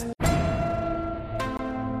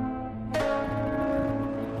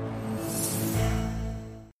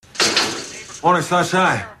Morning,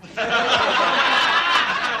 sunshine.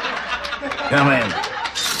 Come in.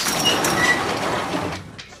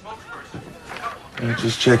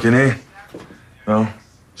 Just checking in. Well,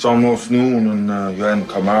 it's almost noon and you hadn't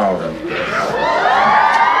come out.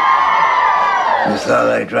 You thought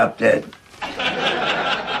I dropped dead?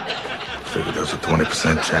 Figured there's a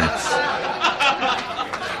 20% chance.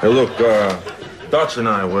 Hey, look, Dutch and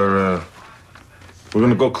I, we're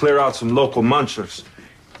gonna go clear out some local munchers.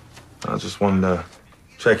 I just wanted to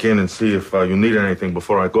check in and see if you need anything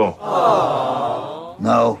before I go.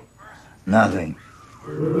 No, nothing.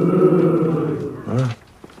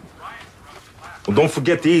 Well, don't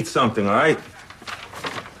forget to eat something, all right?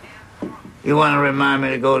 You want to remind me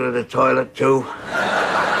to go to the toilet, too?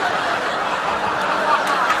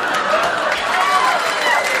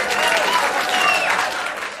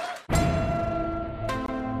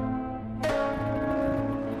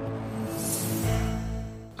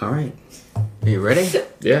 All right. Are you ready?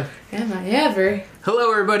 Yeah. Am I ever?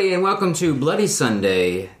 Hello, everybody, and welcome to Bloody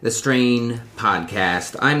Sunday, the Strain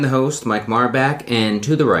podcast. I'm the host, Mike Marbach, and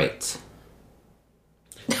to the right.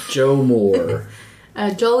 Joe Moore.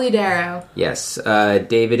 Jolie Darrow. Yes,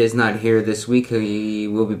 David is not here this week. He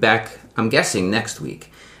will be back, I'm guessing, next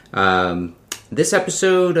week. This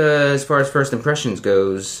episode, as far as first impressions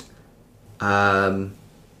goes,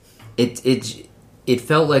 it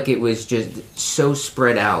felt like it was just so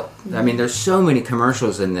spread out. I mean, there's so many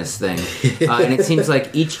commercials in this thing. And it seems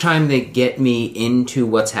like each time they get me into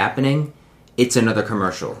what's happening, it's another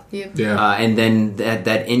commercial. Yep. Yeah. And then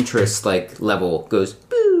that interest level goes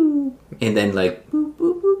boo, and then boop, boop,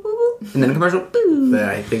 boop, boop, boop, and then a commercial boo.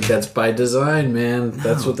 I think that's by design, man.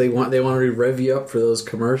 That's what they want. They want to rev you up for those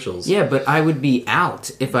commercials. Yeah, but I would be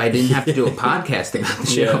out if I didn't have to do a podcast about the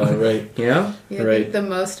show. Yeah, right. You know? Yeah, I Right. think the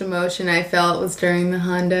most emotion I felt was during the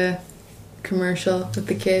Honda commercial with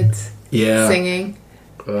the kids singing.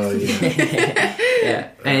 Oh, yeah. Yeah.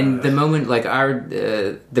 And the moment,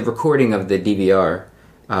 the recording of the DVR,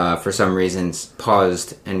 for some reasons,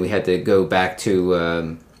 paused, and we had to go back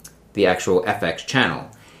to the actual FX channel.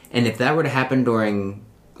 And if that were to happen during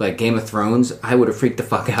Game of Thrones, I would have freaked the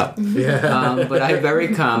fuck out. Yeah. But I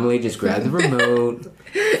very calmly just grabbed the remote,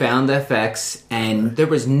 found FX, and there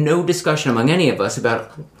was no discussion among any of us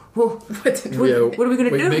about, well, what are we going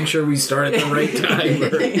to do? Make sure we start at the right time.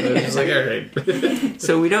 It's like, all right.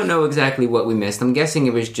 So we don't know exactly what we missed. I'm guessing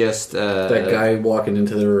it was just That guy walking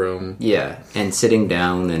into the room. Yeah, and sitting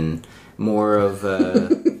down and more of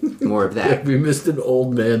that. We missed an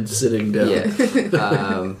old man sitting down.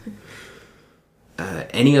 Yeah.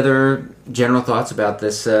 Any other general thoughts about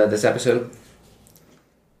this episode?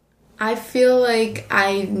 I feel like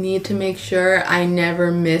I need to make sure I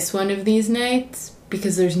never miss one of these nights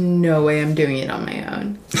because there's no way I'm doing it on my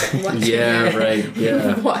own. Yeah, right.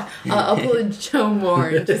 Yeah. I'll pull a Joe Moore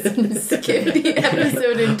and just skip the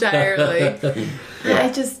episode entirely.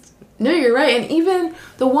 Yeah. No, you're right. And even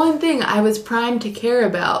the one thing I was primed to care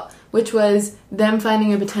about, which was them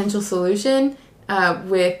finding a potential solution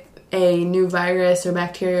with a new virus or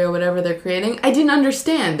bacteria or whatever they're creating, I didn't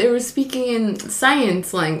understand. They were speaking in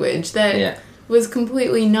science language that was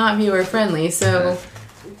completely not viewer friendly. So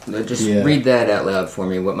just read that out loud for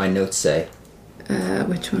me, what my notes say.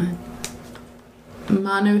 Which one?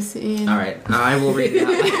 Monosine. All right, I will read it out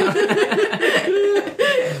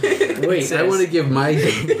loud. Wait, I want to give my...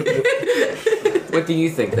 What do you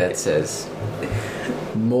think that says?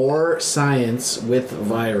 More science with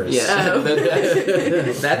virus. Yeah,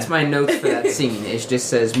 that's my notes for that scene. It just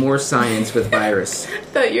says more science with virus. I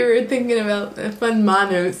thought you were thinking about a fun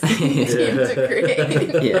monosine team to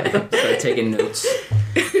create. Yeah, start taking notes.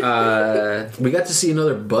 We got to see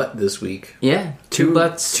another butt this week. Yeah, two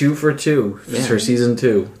butts. 2 for 2 for season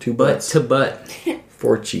 2. 2 Butt butts. to butt.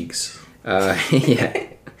 4 cheeks. Yeah.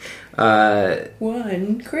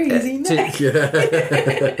 One crazy night.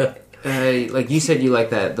 Like you said, you like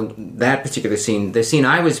that particular scene. The scene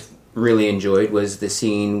I was really enjoyed was the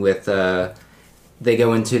scene with they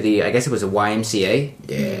go into the, I guess it was a YMCA.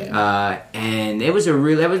 Yeah. And it was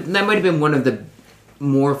that might have been one of the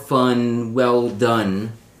more fun, well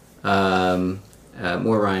done,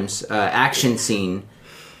 more rhymes, action scenes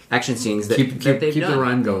that Keep they've done. the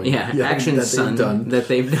rhyme going. Yeah, action that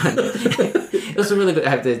they've done. It was really good. I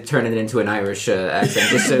have to turn it into an Irish accent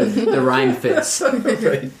just so the rhyme fits.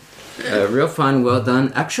 Right. Real fun, well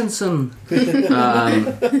done, action son.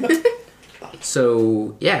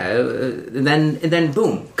 So yeah, and then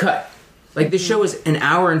boom, cut. Like the show is an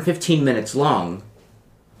hour and 15 minutes long,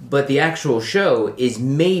 but the actual show is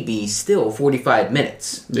maybe still 45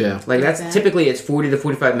 minutes. Yeah, like that's typically it's 40 to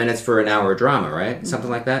 45 minutes for an hour drama, right? Something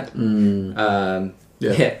like that.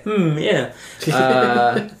 Yeah.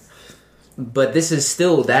 But this is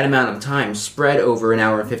still that amount of time spread over an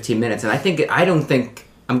hour and 15 minutes. And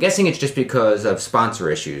I'm guessing it's just because of sponsor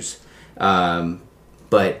issues.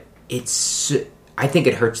 But I think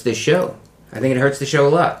it hurts this show. I think it hurts the show a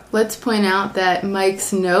lot. Let's point out that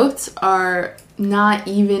Mike's notes are not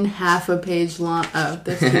even half a page long. Oh,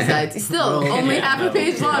 there's two sides. He's still only half a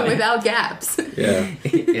page long without gaps. Yeah.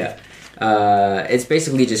 Yeah. It's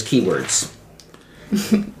basically just keywords.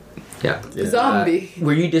 Yeah. Zombie.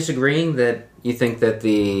 Were you disagreeing that you think that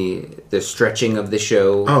the stretching of the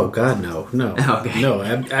show... Oh, God, no. Okay. No,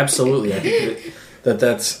 absolutely. I think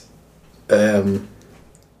that's...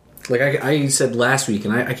 like I said last week,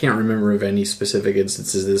 and I can't remember of any specific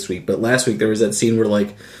instances this week, but last week there was that scene where,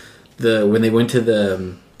 like, when they went to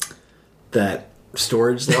that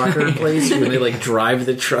storage locker place, when they, like, drive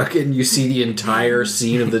the truck in, you see the entire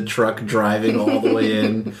scene of the truck driving all the way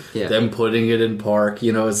in, them putting it in park.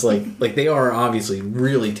 You know, it's like they are obviously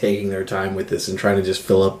really taking their time with this and trying to just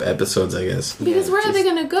fill up episodes, I guess. Because where are they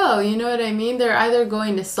going to go? You know what I mean? They're either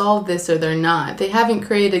going to solve this or they're not. They haven't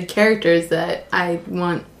created characters that I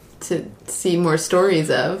want to see more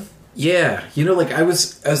stories of. Yeah, you know, like I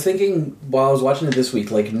was thinking while I was watching it this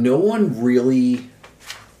week, like no one really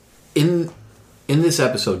in this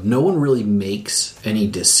episode, no one really makes any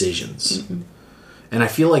decisions. Mm-hmm. And I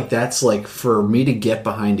feel like that's like, for me to get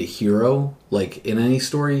behind a hero, like in any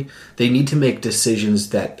story, they need to make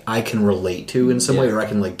decisions that I can relate to in some way, or I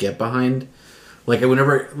can like get behind. Like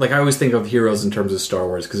I always think of heroes in terms of Star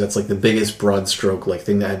Wars, because that's like the biggest broad stroke like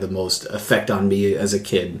thing that had the most effect on me as a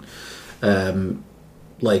kid.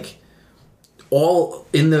 Like all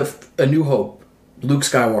in A New Hope, Luke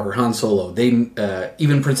Skywalker, Han Solo, they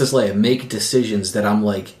even Princess Leia make decisions that I'm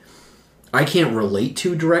like, I can't relate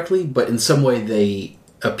to directly, but in some way they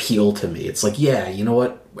appeal to me. It's like, yeah, you know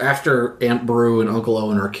what? After Aunt Beru and Uncle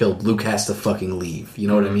Owen are killed, Luke has to fucking leave. You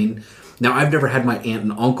know what I mean? Now, I've never had my aunt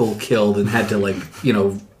and uncle killed and had to, like, you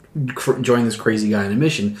know, join this crazy guy on a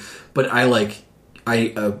mission, but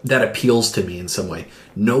that appeals to me in some way.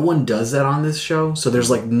 No one does that on this show, so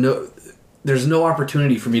there's no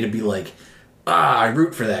opportunity for me to be like, I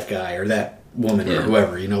root for that guy or that woman or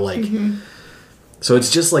whoever, you know, like. Mm-hmm. So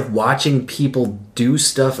it's just like watching people do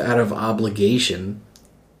stuff out of obligation,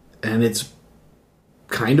 and it's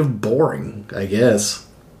kind of boring, I guess.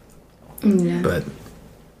 Yeah. But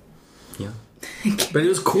it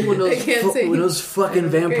was cool when those fucking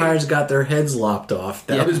vampires got their heads lopped off.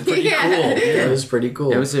 That was pretty cool. That was pretty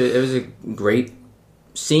cool. It was a great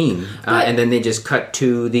scene, and then they just cut right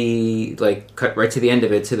to the end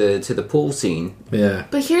of it to the pool scene. Yeah.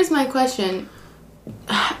 But here's my question: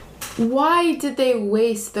 why did they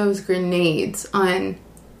waste those grenades on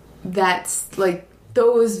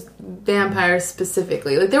those vampires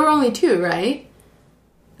specifically? Like there were only 2, right?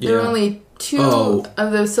 There were only 2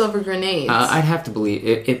 of those silver grenades. I'd have to believe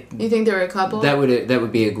it. You think there were a couple? That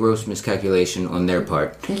would be a gross miscalculation on their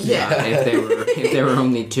part. Yeah. If there were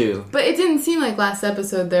only 2. But it didn't seem like last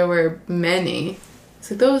episode there were many. It's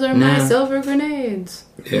like, those are my silver grenades.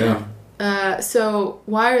 Yeah. So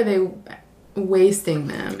why are they wasting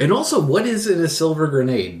them? And also, what is in a silver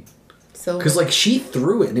grenade? Because, like, she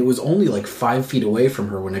threw it, and it was only, like, 5 feet away from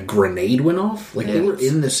her when a grenade went off. Like, they were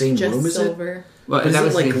in the same room as silver. it. Well, is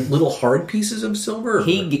it, like, little hard pieces of silver?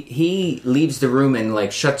 He leaves the room and,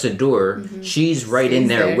 like, shuts a door. Mm-hmm. She's right in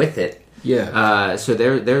there with it. Yeah. So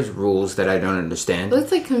there's rules that I don't understand. It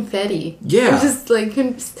looks like confetti. Yeah. It's just, like,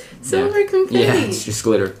 silver confetti. Yeah, it's just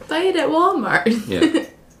glitter. Buy it at Walmart. Yeah.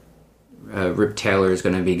 Rip Taylor is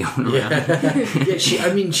going to be going around. Yeah, she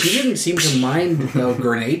didn't seem to mind a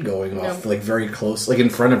grenade going off, like, very close, like, in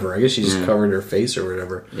front of her. I guess she just covered her face or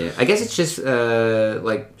whatever. Yeah, I guess it's just,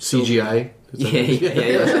 like... CGI? Yeah. It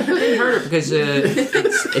didn't hurt her because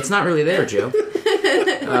it's not really there, Joe.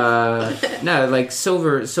 No, like,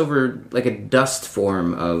 silver, like a dust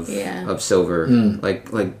form of silver. Like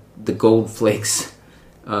the gold flakes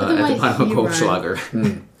at the bottom of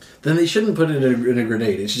Goldschlager. Then they shouldn't put it in a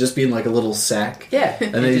grenade. It should just be in like a little sack. Yeah.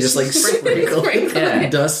 And then you just like sprinkle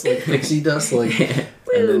dust, like pixie dust, like, and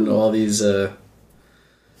then all these.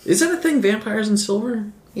 Is that a thing? Vampires in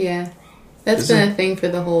silver? Yeah, that's been a thing for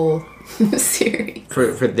the whole series.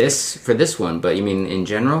 For this one, but you mean in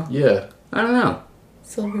general? Yeah. I don't know.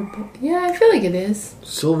 Silver bullet. Yeah, I feel like it is.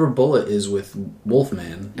 Silver bullet is with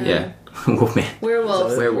Wolfman. Yeah. Wolfman.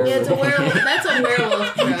 Werewolf. Yeah, it's a werewolf. That's a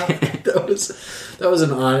werewolf trope. That was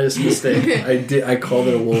an honest mistake. I called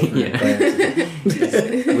it a Wolfman. Yeah.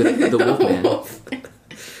 With the Wolfman.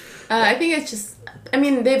 I think it's just... I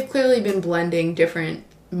mean, they've clearly been blending different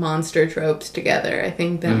monster tropes together. I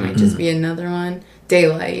think that might just be another one.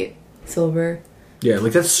 Daylight. Silver. Yeah,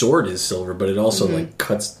 like that sword is silver, but it also like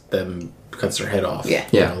cuts their head off. Yeah.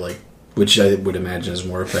 You Yeah. know, like, which I would imagine is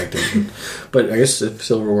more effective. But I guess if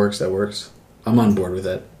silver works, that works. I'm on board with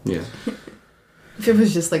that. Yeah. If it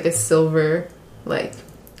was just like a silver, like,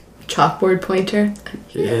 chalkboard pointer,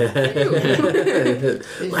 Yeah. it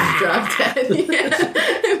just drop dead. Yeah.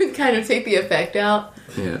 It would kind of take the effect out.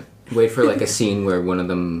 Yeah. Wait for like a scene where one of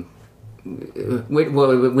them.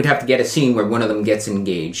 We'd have to get a scene where one of them gets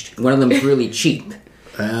engaged. One of them's really cheap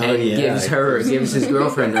and gives his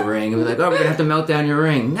girlfriend a ring, and we're like, "Oh, we're gonna have to melt down your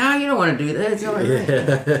ring." No, you don't want to do that. It's all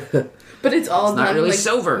right. But it's all not done really like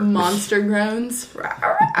silver. monster groans.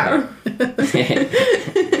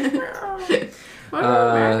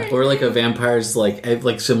 Or like a vampire's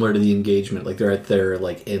like similar to the engagement, like they're at their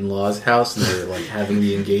like in-laws' house and they're like having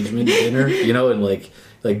the engagement dinner, you know, and like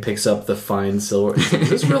picks up the fine silver. He's like, is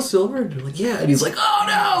this real silver? And they're like, yeah. And he's like, oh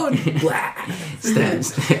no! And blah,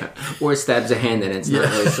 Stabs, or stabs a hand and it's not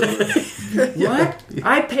really silver. What?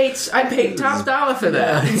 I paid top dollar for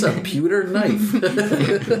that. it's a pewter knife.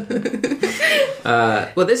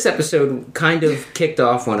 Well, this episode kind of kicked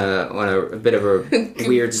off on a bit of a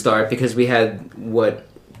weird start because we had what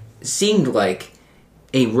seemed like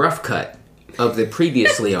a rough cut of the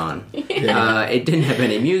previously on. It didn't have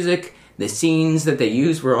any music. The scenes that they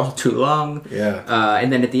used were all too long. Yeah.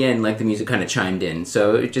 And then at the end, like, the music kind of chimed in.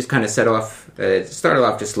 So it just kind of started off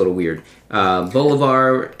just a little weird.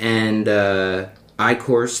 Bolivar and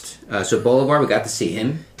Eichhorst. So Bolivar, we got to see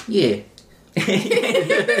him. Yeah. And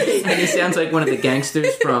he sounds like one of the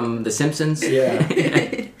gangsters from The Simpsons. Yeah.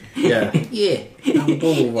 Yeah. Yeah. I'm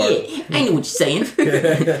Boulevard. Yeah, I know what you're saying.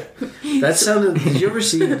 That sounded. Did you ever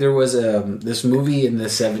see? There was this movie in the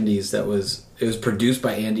 70s that was. It was produced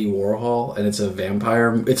by Andy Warhol, and it's a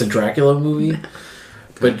vampire. It's a Dracula movie,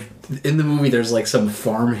 but in the movie, there's like some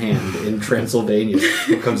farmhand in Transylvania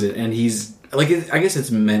who comes in, and he's like. I guess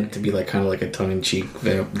it's meant to be like kind of like a tongue-in-cheek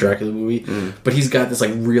Dracula movie, but he's got this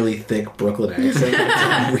like really thick Brooklyn accent.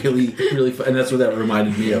 It's really, really fun, and that's what that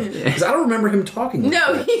reminded me of. Because I don't remember him talking. Like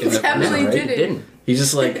No, that he in that definitely version, right? didn't. He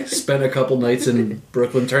just like spent a couple nights in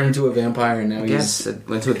Brooklyn, turned into a vampire, and now Yes, I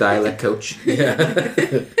went to a dialect coach.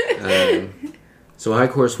 Yeah. So High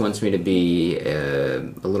Course wants me to be a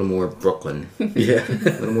little more Brooklyn. Yeah.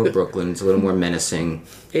 A little more Brooklyn. It's a little more menacing.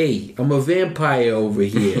 Hey, I'm a vampire over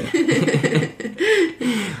here.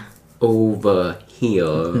 Over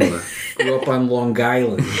here. Grew up on Long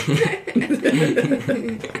Island.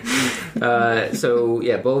 So,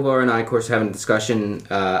 yeah, Bolivar and I, of course, having a discussion.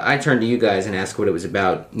 I turned to you guys and asked what it was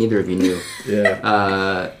about. Neither of you knew.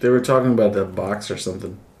 Yeah. They were talking about the box or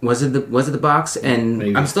something. Was it the box? And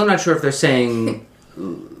Maybe. I'm still not sure if they're saying...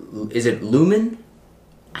 Is it Lumen?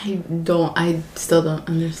 I still don't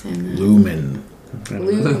understand that. Lumen.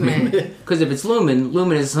 Lumen. Because if it's Lumen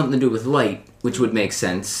has something to do with light, which would make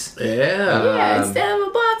sense. Yeah. Yeah, instead of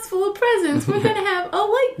a box full of presents, we're gonna have a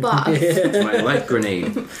light box. It's my light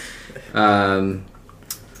grenade. And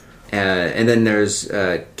then there's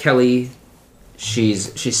Kelly.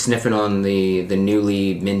 She's sniffing on the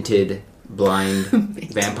newly minted blind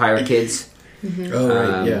vampire kids. Oh,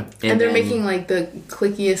 right, yeah. And they're then- making like the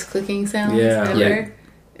clickiest clicking sounds Yeah. ever. Yeah.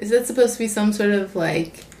 Is that supposed to be some sort of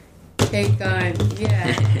like take on?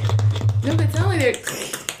 Yeah. No, but it's not like they're.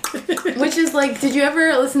 Which is like, did you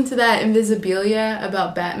ever listen to that Invisibilia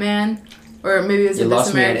about Batman? Or maybe it was You a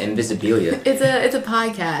lost me at American. Invisibilia. It's a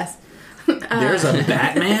podcast. There's a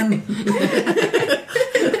Batman?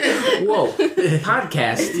 Whoa,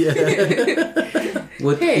 podcast.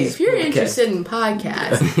 What Hey, is if you're podcast? interested in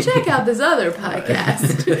podcasts, check out this other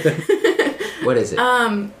podcast. What is it?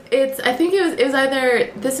 I think it was either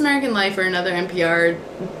This American Life or another NPR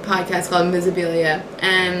podcast called Invisibilia,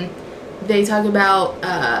 and they talk about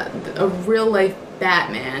a real life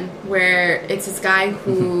Batman, where it's this guy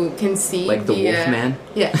who can see Like the via- Wolfman?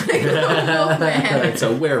 Yeah, like the Wolfman. It's a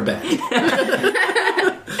wereback.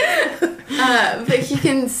 But he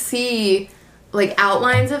can see like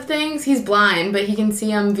outlines of things. He's blind, but he can see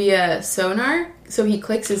them via sonar. So he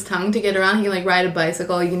clicks his tongue to get around. He can like ride a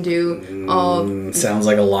bicycle. He can do all. Sounds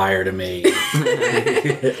like a liar to me.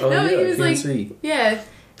 Oh, No, yeah, he I was can't like, see. yeah,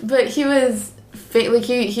 but he was like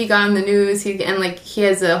he got on the news. And like he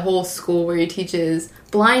has a whole school where he teaches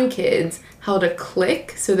blind kids how to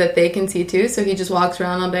click so that they can see too. So he just walks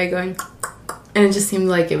around all day going, and it just seemed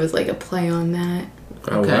like it was like a play on that.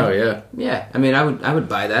 Oh, Okay. wow, yeah. Yeah, I mean, I would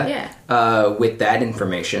buy that. Yeah. With that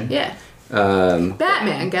information. Yeah, Um,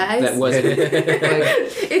 Batman guys. that wasn't.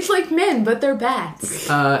 It's like men, but they're bats.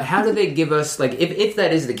 How do they give us, like, if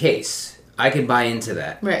that is the case, I could buy into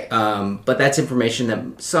that. Right. But that's information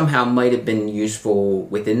that somehow might have been useful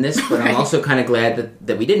within this. But I'm also kind of glad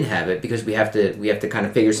that we didn't have it, because we have to kind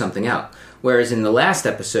of figure something out. Whereas in the last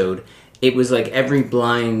episode, it was like every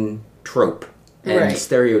blind trope and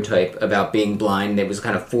stereotype about being blind. It was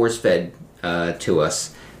kind of force fed to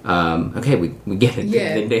us. Okay, we get it.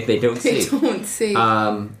 Yeah. They don't see. They don't see.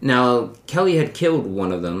 Now, Kelly had killed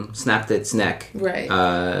one of them, snapped its neck.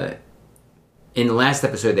 Right. In the last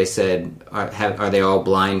episode, they said, are they all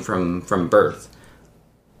blind from birth?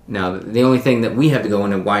 Now, the only thing that we have to go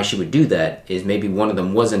into why she would do that is maybe one of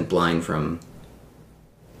them wasn't blind from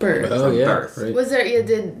Birth. birth. Right. Was there? Yeah,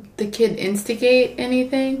 did the kid instigate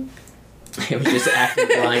anything? It was just acting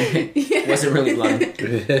blind. Yeah. Wasn't really blind. No,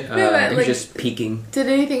 but, It was like, just peeking. did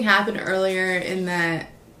anything happen earlier in that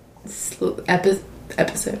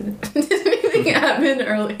episode? Did anything happen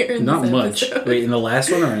earlier in Not this much. episode? Wait, in the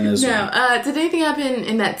last one or in this one? No. Did anything happen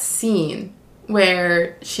in that scene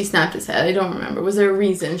where she snapped his head? I don't remember. Was there a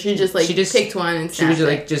reason? She just picked one and She snapped was it?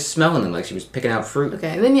 like just smelling them, like she was picking out fruit.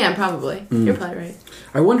 Okay, then yeah, probably. You're probably right.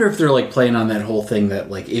 I wonder if they're like playing on that whole thing that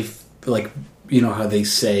like if like you know how they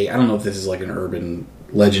say, I don't know if this is like an urban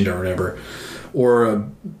legend or whatever, or a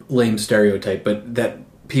lame stereotype, but that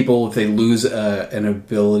people, if they lose an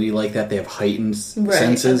ability like that, they have heightened Right,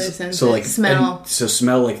 senses. other senses. So like Smell. and so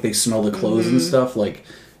smell, like they smell the clothes and stuff. Like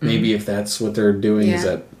maybe if that's what they're doing, is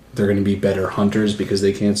Yeah. that they're going to be better hunters because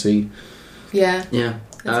they can't see. Yeah. Yeah.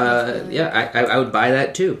 That's Yeah, I would buy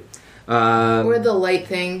that too. Or the light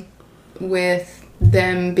thing with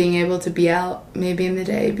them being able to be out maybe in the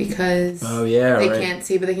day because Oh yeah, they right. can't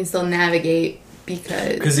see, but they can still navigate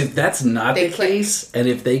because Because if that's not They the click. case, and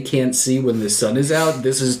if they can't see when the sun is out,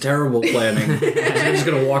 this is terrible planning. They're just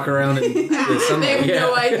going to walk around in the sun. they have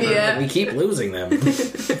no idea. We keep losing them.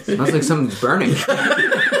 Smells like something's burning.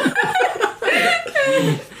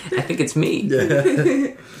 I think it's me.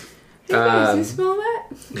 Hey guys, you smell that?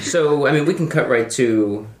 So, I mean, we can cut right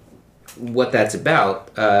to what that's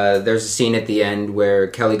about. There's a scene at the end where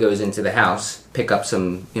Kelly goes into the house, pick up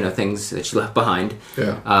some, things that she left behind.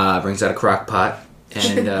 Yeah. Brings out a crock pot.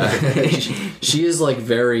 And She is like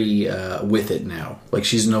very with it now. Like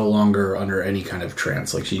she's no longer under any kind of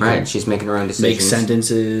trance. Like she can she's making her own decisions. make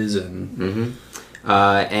sentences and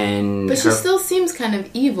And But she still seems kind of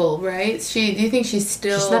evil, right? Do you think she's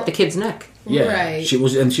still... she snapped the kid's neck. yeah, Right. she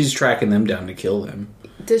was, and she's tracking them down to kill them.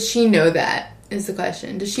 Does she know that, is the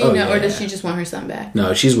question. Does she Oh, know, or yeah. does she just want her son back?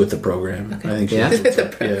 No, she's with the program. Okay. I think she's Yeah? with With the the,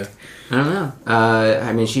 program. yeah. I don't know.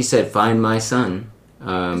 I mean, she said, "Find my son."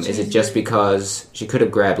 Is it just because she could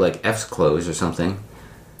have grabbed like F's clothes or something?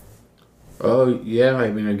 Oh yeah, I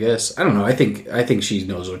mean, I guess I don't know. I think she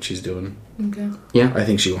knows what she's doing. Okay. Yeah. I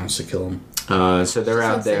think she wants to kill him. So they're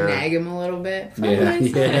out Wants to there. nag him a little bit. Yeah,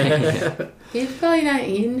 yeah. He's probably not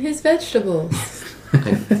eating his vegetables.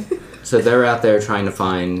 So they're out there trying to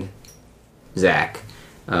find Zach.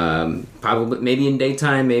 Probably maybe in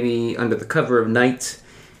daytime, maybe under the cover of night.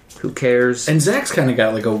 Who cares? And Zach's kind of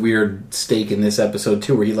got like a weird stake in this episode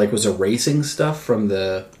too, where he like was erasing stuff from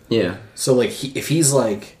the. Yeah. So like,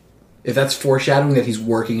 if that's foreshadowing that he's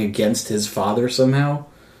working against his father somehow,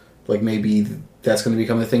 like maybe that's going to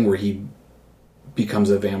become a thing where he becomes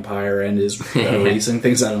a vampire and is erasing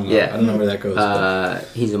things. I don't know. Yeah. I don't know where that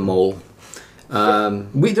goes. He's a mole.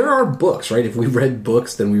 There are books, right? If we read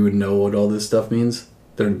books, then we would know what all this stuff means.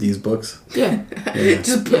 There are these books. Yeah. Yeah,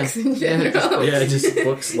 Just books in general. yeah, just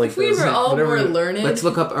books like If we those, were all whatever. more learned. Let's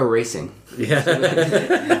look up erasing. Yeah.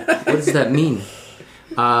 What does that mean?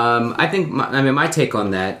 I think my take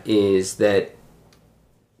on that is that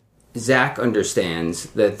Zach understands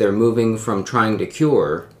that they're moving from trying to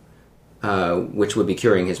cure, which would be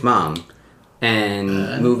curing his mom,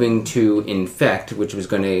 and moving to infect, which was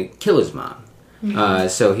going to kill his mom.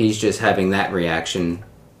 So he's just having that reaction,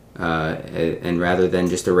 and rather than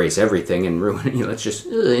just erase everything and ruin it, let's just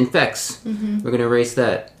infects. We're going to erase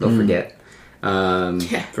that. They'll forget.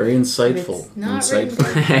 Yeah. Very insightful. It's not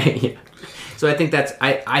Insightful. Yeah. So I think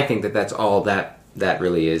I think that's all that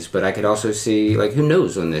really is. But I could also see who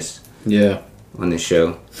knows on this Yeah.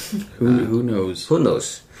 show. Who knows? Who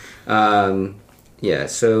knows? Yeah.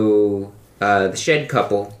 So the Shed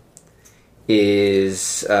couple is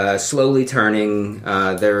slowly turning.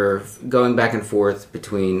 They're going back and forth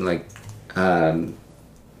between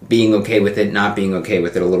being okay with it, not being okay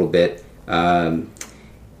with it a little bit.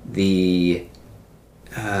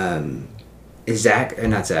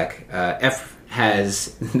 F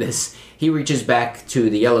has this. He reaches back to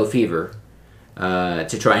the yellow fever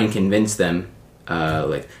to try and convince them.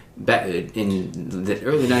 Back in the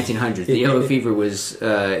early 1900s, the yellow fever was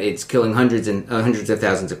it's killing hundreds of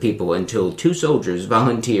thousands of people until two soldiers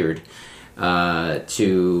volunteered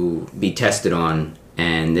to be tested on,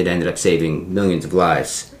 and it ended up saving millions of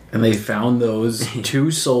lives. And they found those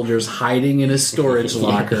 2 soldiers hiding in a storage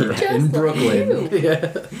locker in Brooklyn. Just like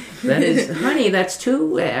Yeah. That is, honey, that's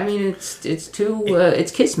too. I mean, it's too.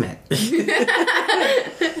 It's kismet.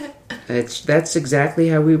 That's exactly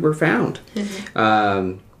how we were found.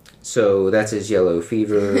 So that's his yellow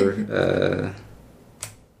fever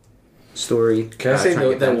story. Can I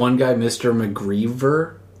say that one guy, Mr.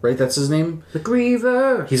 McGreever, right? That's his name?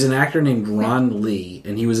 McGreever. He's an actor named Ron Lee,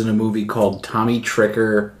 and he was in a movie called Tommy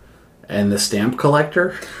Tricker and the Stamp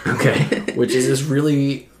Collector. Okay. Which is this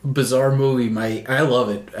really bizarre movie. I love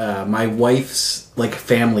it. My wife's like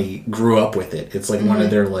family grew up with it. It's like one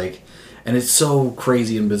of their like, and it's so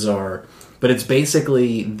crazy and bizarre. But it's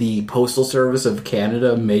basically the Postal Service of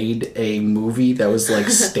Canada made a movie that was like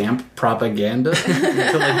stamp propaganda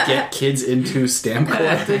to like get kids into stamp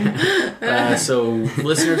collecting. So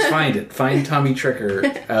listeners, find Tommy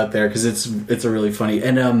Tricker out there because it's a really funny,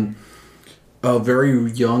 and a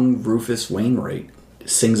very young Rufus Wainwright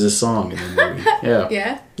sings a song in the movie.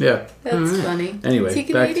 Yeah, Yeah, that's funny. Anyway, Is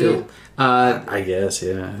he back Canadian? to I guess,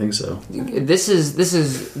 yeah, I think so. This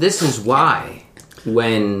is why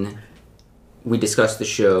when we discuss the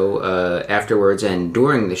show afterwards and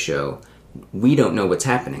during the show, we don't know what's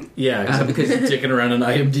happening. Yeah, because you're dicking around on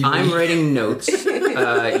IMDb. I'm writing notes.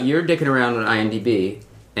 You're dicking around on IMDb.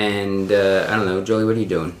 And, I don't know, Jolie, what are you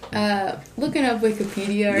doing? Looking up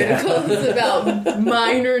Wikipedia articles about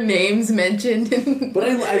minor names mentioned. But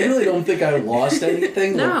I really don't think I lost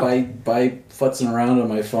anything like, by futzing around on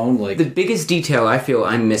my phone. Like The biggest detail I feel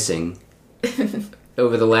I'm missing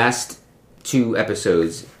over the last 2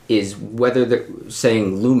 episodes is whether they're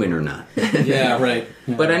saying lumen or not. yeah, right.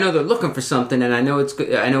 Yeah. But I know they're looking for something, and I know it's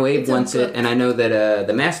good. I know Abe wants it, and I know that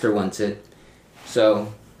the master wants it.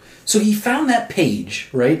 So he found that page,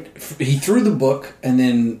 right? He threw the book, and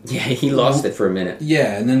then Yeah, he lost it for a minute.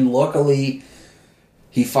 yeah, and then luckily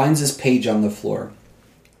he finds this page on the floor.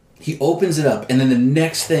 He opens it up, and then the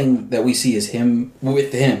next thing that we see is him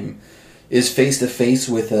is face to face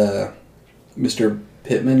with Mr.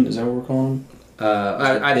 Pittman. Is that what we're calling him?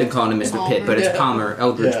 I've been calling him Mr. Pitt, but it's Palmer,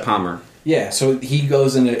 Eldridge Yeah. Palmer. Yeah. So he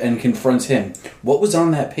goes in and confronts him. What was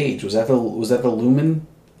on that page? Was that the Lumen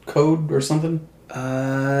code or something?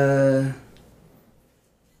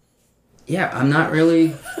 Yeah, I'm not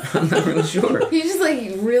really sure. He's just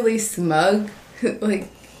like really smug, like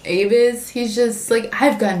Abe is. He's just like,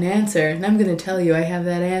 I've got an answer, and I'm gonna tell you I have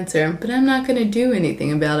that answer, but I'm not gonna do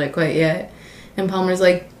anything about it quite yet. And Palmer's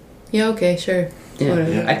like, yeah, okay, sure,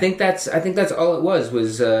 whatever. Yeah. I think that's all it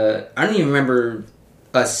was. I don't even remember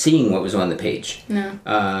us seeing what was on the page.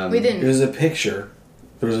 No, we didn't. There was a picture.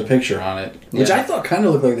 There was a picture on it, which Yeah. I thought kind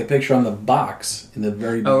of looked like the picture on the box in the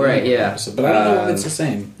very beginning. Oh, right, of the yeah. episode, but I don't know if it's the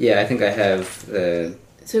same. Yeah, I think I have. So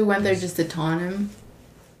we went there just to taunt him.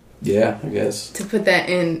 Yeah, I guess. To put that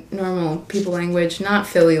in normal people language, not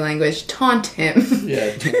Philly language, taunt him.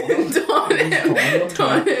 Yeah. Taunt him.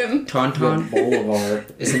 Taunt him. Tauntaun? Bolivar.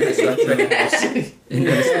 Isn't it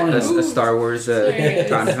a Star Wars Sorry.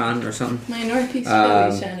 Tauntaun or something? My Northeast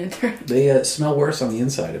Philly Shannon. They smell worse on the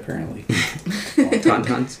inside, apparently.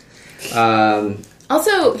 Tauntauns.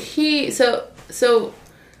 Also, so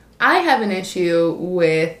I have an issue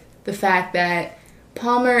with the fact that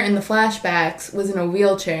Palmer in the flashbacks was in a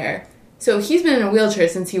wheelchair. So he's been in a wheelchair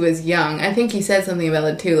since he was young. I think he said something about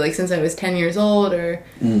it too, like since I was 10 years old, or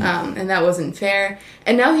and that wasn't fair.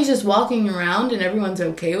 And now he's just walking around and everyone's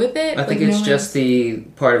okay with it. I think Like, it's no just the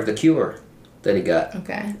part of the cure that he got.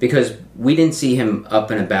 Okay. Because we didn't see him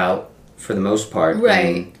up and about for the most part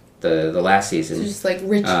Right. in the last season. It's just like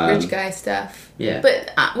rich guy stuff. Yeah.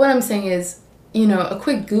 But what I'm saying is, a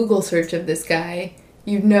quick Google search of this guy,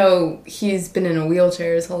 he's been in a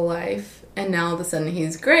wheelchair his whole life. And now all of a sudden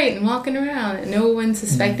he's great and walking around and no one's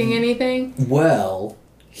suspecting anything. Well,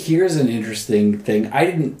 here's an interesting thing. I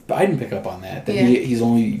didn't pick up on that. That Yeah. he's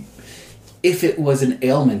only... If it was an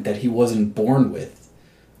ailment that he wasn't born with,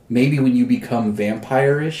 maybe when you become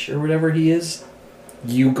vampire-ish or whatever he is,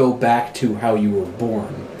 you go back to how you were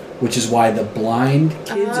born. Which is why the blind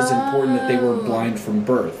kids is important that they were blind from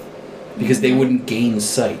birth. Because they wouldn't gain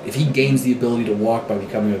sight. If he gains the ability to walk by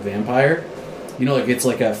becoming a vampire, it's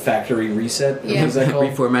like a factory reset. Yeah. What is that called?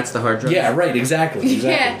 Reformats the hard drive. Yeah, right, exactly.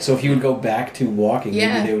 Yeah. So if he would go back to walking,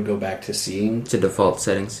 Yeah. maybe they would go back to seeing. To default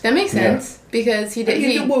settings. That makes sense because he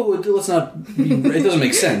did. Well, let's not. It doesn't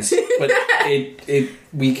make sense, but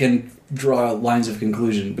we can draw lines of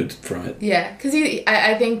conclusion from it. Yeah, because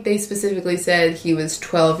I think they specifically said he was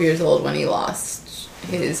 12 years old when he lost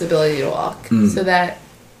his ability to walk. So that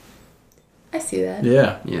I see that.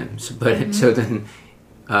 Yeah. Yeah. So then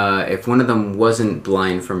if one of them wasn't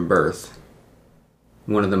blind from birth,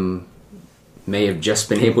 one of them may have just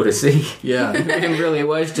been able to see. Yeah. And really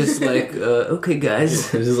was just like, okay,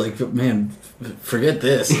 guys. It was like, man, forget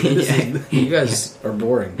this. You guys are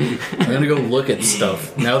boring. I'm gonna go look at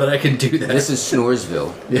stuff now that I can do that. This is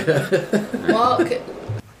Snoresville.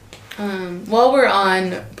 While we're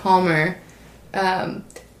on Palmer,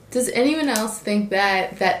 does anyone else think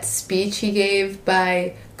that speech he gave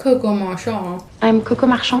by Coco Marchand? I'm Coco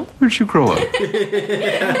Marchand. Where'd you grow up?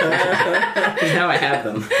 Now I have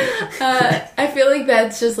them. I feel like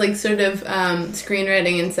that's just like sort of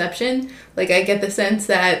screenwriting inception. Like I get the sense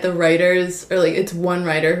that the writers, or like it's one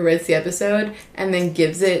writer who writes the episode and then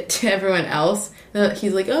gives it to everyone else.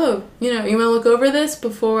 He's like, oh, you want to look over this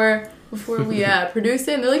before we produce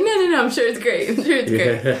it? And they're like, no, I'm sure it's great. I'm sure it's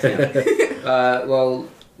great. Yeah. Well,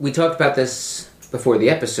 we talked about this before the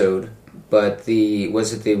episode, but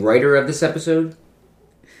was it the writer of this episode?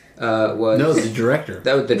 No, the director.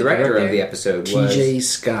 That was the director of the episode. T.J.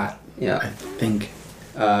 Scott. Yeah, I think.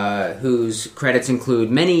 Whose credits include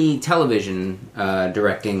many television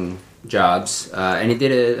directing jobs, and he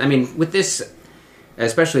did with this,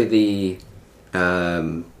 especially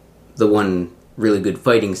the one really good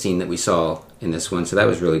fighting scene that we saw in this one. So that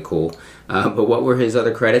was really cool. But what were his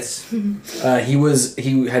other credits? He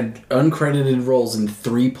had uncredited roles in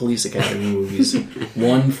 3 Police Academy movies,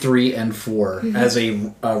 1, 3, and 4, as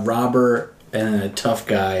a robber and a tough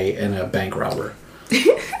guy and a bank robber. Do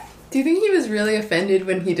you think he was really offended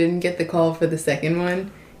when he didn't get the call for the second one?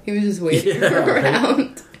 He was just waiting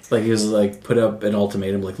around. Like he was like put up an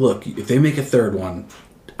ultimatum, like, look, if they make a third one,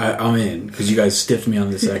 I'm in, because you guys stiffed me on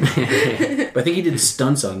the second. But I think he did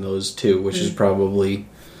stunts on those too, which is probably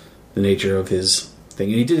the nature of his thing.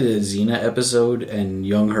 And he did a Xena episode and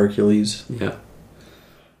Young Hercules. Yeah.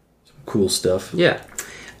 Some cool stuff. Yeah.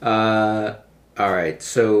 Alright,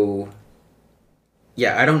 so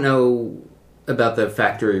yeah, I don't know about the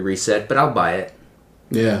factory reset, but I'll buy it.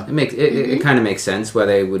 Yeah. It kind of makes sense why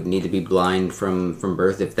they would need to be blind from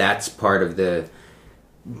birth if that's part of the.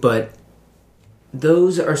 But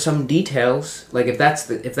those are some details. Like if that's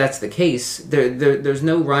the case, there's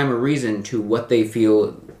no rhyme or reason to what they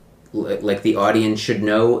feel like the audience should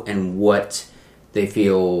know and what they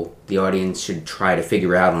feel the audience should try to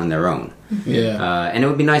figure out on their own. Yeah. And it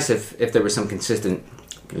would be nice if there was some consistency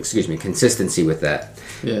with that.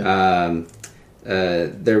 Yeah.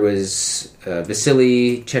 There was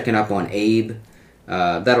Vasily checking up on Abe.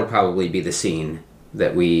 That'll probably be the scene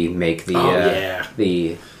that we make our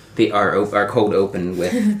cold open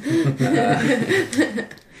with.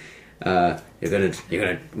 You're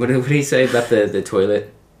gonna. What did he say about the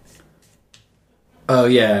toilet? Oh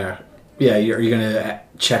yeah. Yeah, you're gonna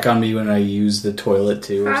check on me when I use the toilet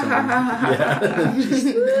too, or something.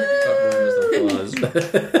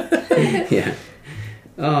 Yeah.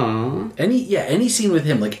 Aww. Any scene with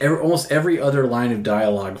him, like almost every other line of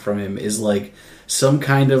dialogue from him is like some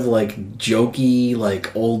kind of like jokey,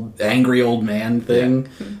 like angry old man thing,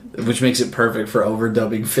 which makes it perfect for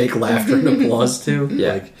overdubbing fake laughter and applause too.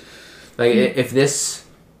 Yeah. Like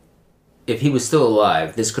if he was still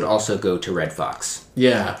alive, this could also go to Red Fox.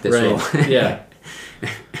 Yeah, this right. role. Yeah.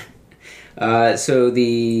 So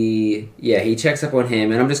he checks up on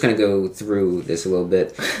him, and I'm just going to go through this a little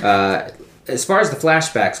bit. As far as the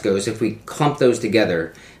flashbacks goes, if we clump those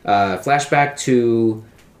together, flashback to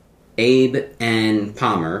Abe and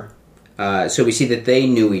Palmer. So we see that they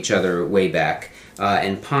knew each other way back.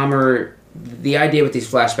 And Palmer, the idea with these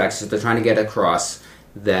flashbacks is they're trying to get across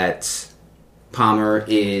that Palmer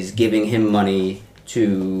is giving him money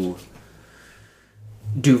to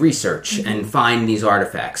do research and find these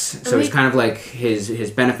artifacts. So it's kind of like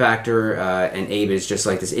his benefactor, and Abe is just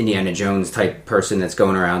like this Indiana Jones type person that's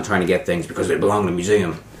going around trying to get things because they belong to a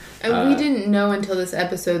museum. And we didn't know until this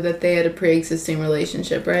episode that they had a pre-existing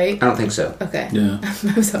relationship, right? I don't think so. Okay. Yeah.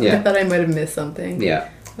 I thought I might have missed something. Yeah.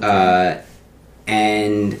 Okay.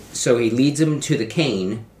 And so he leads him to the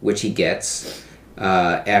cane, which he gets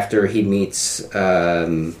after he meets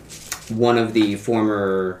one of the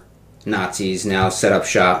former Nazis, now set up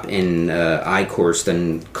shop in Eichhorst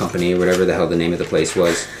and Company, or whatever the hell the name of the place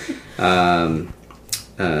was.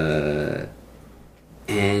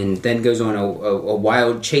 And then goes on a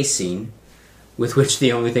wild chase scene, with which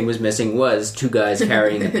the only thing was missing was 2 guys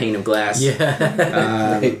carrying a pane of glass.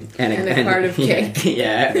 Yeah. And a cart of cake.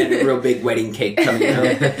 Yeah, and a real big wedding cake coming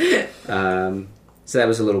out. So that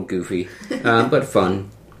was a little goofy, but fun.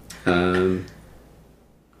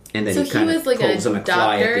 And then So he kind he of was like pulls a him a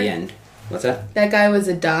fly at doctor? the end. What's that? That guy was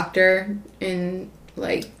a doctor in,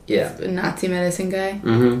 like, Yeah. a Nazi medicine guy?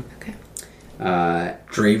 Mm-hmm. Okay.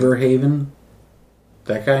 Draverhaven?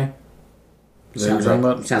 That guy? Is that what you're talking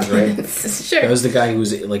about? Sounds right. Sure. That was the guy who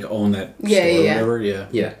was like owned that Yeah, store or yeah. whatever. Yeah.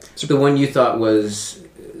 Yeah. So the one you thought was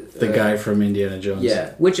The guy from Indiana Jones.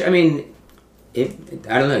 yeah. Which I mean,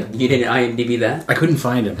 I don't know. You didn't IMDb that? I couldn't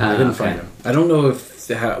find him. I couldn't okay. find him. I don't know if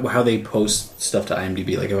how they post stuff to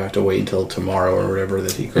IMDb. Like, if I have to wait until tomorrow or whatever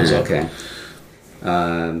that he goes up. Okay.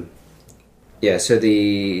 Yeah. So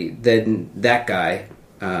then that guy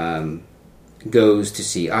goes to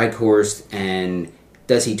see Eichhorst, and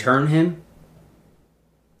does he turn him?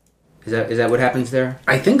 Is that what happens there?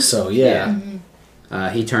 I think so. Yeah.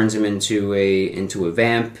 He turns him into a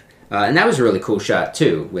vamp, and that was a really cool shot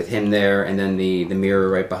too, with him there, and then the mirror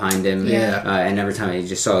right behind him. Yeah. And every time you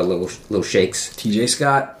just saw little shakes. T.J.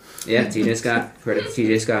 Scott. Yeah, T.J. Scott. Credit to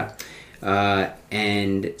T.J. Scott.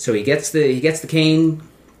 And so he gets the cane,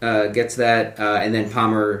 gets that, and then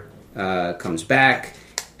Palmer comes back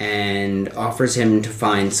and offers him to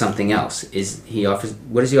find something else.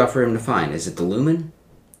 What does he offer him to find? Is it the lumen?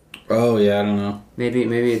 Oh yeah, I don't know.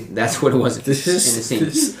 Maybe that's what it was in the scene.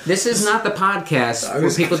 This is not the podcast for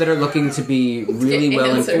people that are looking to be really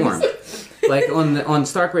well informed. Like on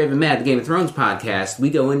Stark Raven Mad, the Game of Thrones podcast, we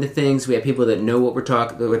go into things. We have people that know what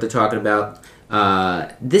they're talking about.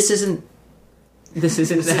 This isn't that. This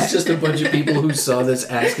is just a bunch of people who saw this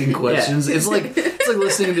asking questions. Yeah. It's like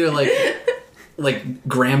listening to like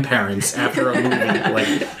grandparents after a movie.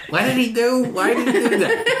 Like, why did he do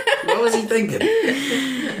that? What was he thinking?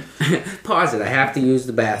 Pause it. I have to use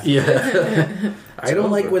the bathroom. Yeah. I don't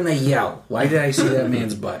like when they yell. Why did I see that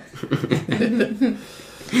man's butt?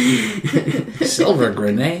 Silver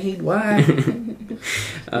grenade? Why?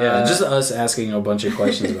 Yeah, just us asking a bunch of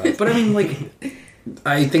questions about it. But I mean, like,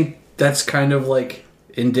 I think that's kind of like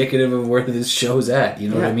indicative of where this show's at. You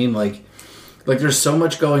know what I mean? Like there's so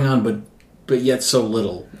much going on, but yet so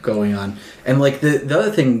little going on. And like the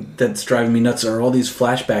other thing that's driving me nuts are all these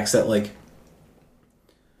flashbacks that, like,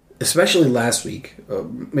 especially last week,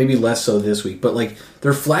 maybe less so this week, but like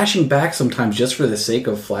they're flashing back sometimes just for the sake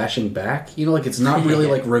of flashing back. You know, like it's not really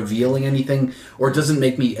like revealing anything, or it doesn't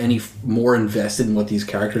make me any more invested in what these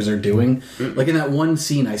characters are doing. Like in that one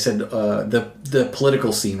scene, I said the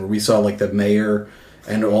political scene where we saw like the mayor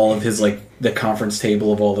and all of his, like, the conference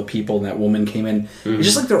table of all the people, and that woman came in. It's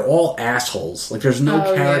just like they're all assholes. Like there's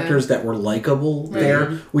no characters that were likable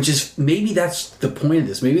there, which is, maybe that's the point of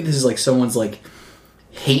this. Maybe this is like someone's like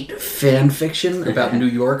hate fan fiction about New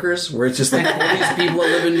Yorkers, where it's just like all these people that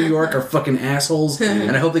live in New York are fucking assholes,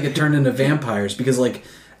 and I hope they get turned into vampires, because like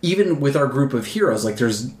even with our group of heroes, like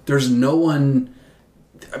there's no one,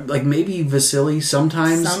 like maybe Vasily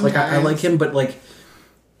sometimes. Like I like him, but like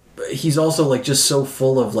he's also like just so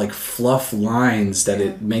full of like fluff lines that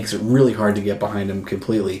it makes it really hard to get behind him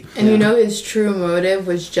completely. And you know his true motive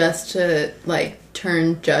was just to like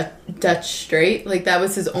turn Dutch straight. Like that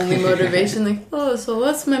was his only motivation. Like, oh, so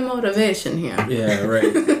what's my motivation here? Yeah,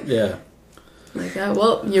 right. Yeah. Like,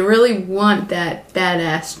 well, you really want that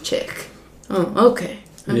badass chick. Oh, okay.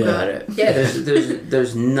 I got it. Yeah,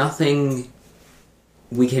 there's nothing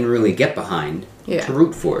we can really get behind to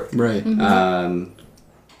root for. Right.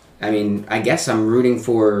 I mean, I guess I'm rooting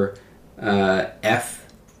for F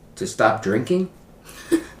to stop drinking.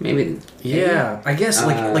 Maybe. Yeah, I guess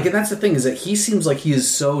like and that's the thing, is that he seems like he is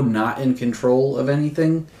so not in control of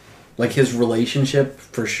anything. Like his relationship,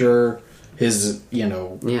 for sure. His, you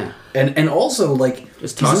know, and also like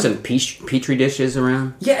just tossing petri dishes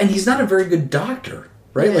around. Yeah, and he's not a very good doctor,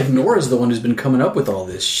 right? Yeah. Like Nora's the one who's been coming up with all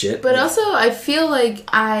this shit. But also, I feel like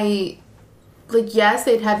yes,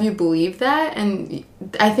 they'd have you believe that, and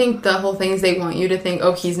I think the whole thing is they want you to think,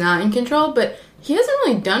 oh, he's not in control, but he hasn't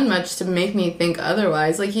really done much to make me think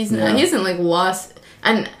otherwise. Like, he hasn't, like, lost,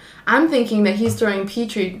 and I'm thinking that he's throwing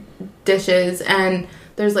petri dishes, and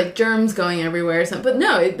there's, like, germs going everywhere or something, but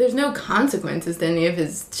no, there's no consequences to any of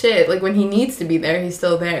his shit. Like, when he needs to be there, he's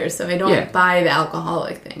still there, so I don't buy the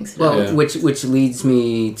alcoholic things. Well, which leads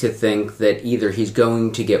me to think that either he's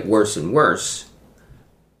going to get worse and worse.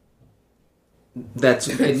 It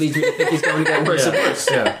leads me to think he's going to get worse and worse.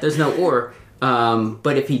 Yeah. There's no or.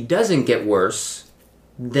 But if he doesn't get worse,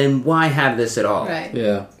 then why have this at all? Right.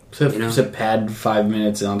 Yeah. To pad 5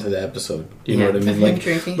 minutes onto the episode. You know what I mean? Like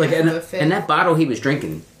drinking and that bottle he was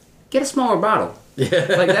drinking, get a smaller bottle. Yeah.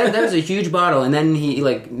 Like that was a huge bottle, and then he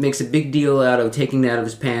like makes a big deal out of taking it out of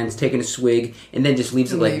his pants, taking a swig, and then just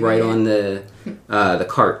leaves it like right on the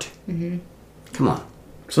cart. Mm-hmm. Come on.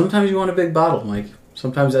 Sometimes you want a big bottle, Mike.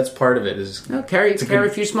 Sometimes that's part of it. Carry a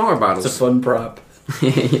few smaller bottles. It's a fun prop.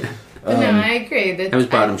 Yeah. But no, I agree. That was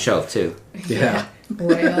bottom shelf too. Yeah.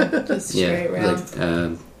 Whale, just straight round.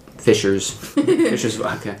 Like, Fisher's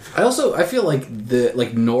vodka. I feel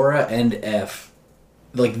like Nora and F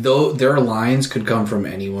like though their lines could come from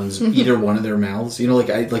anyone's either one of their mouths. You know,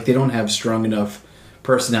 like they don't have strong enough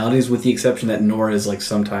personalities, with the exception that Nora is like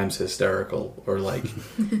sometimes hysterical or like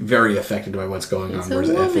very affected by what's going on, whereas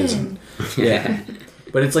F isn't. Yeah,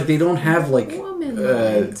 but it's like they don't have like.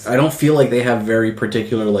 I don't feel like they have very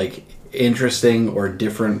particular like interesting or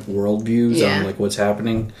different worldviews on like what's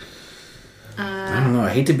happening. I don't know. I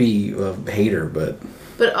hate to be a hater, but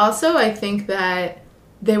also I think that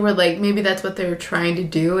they were like, maybe that's what they were trying to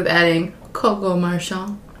do with adding Coco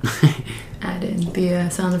Marchand. Add in the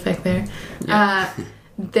sound effect there. Yeah.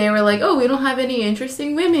 They were like, oh, we don't have any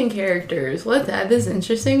interesting women characters. Let's add this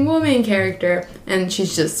interesting woman character. And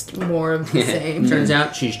she's just more of the same. Turns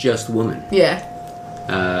out she's just woman. Yeah.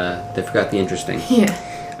 They forgot the interesting. Yeah.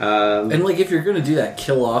 And like, if you're gonna do that,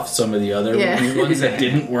 kill off some of the other ones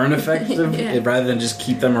that weren't effective, rather than just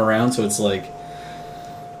keep them around. So it's like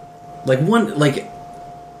one, like,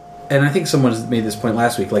 and I think someone has made this point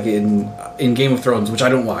last week. Like in Game of Thrones, which I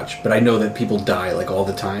don't watch, but I know that people die like all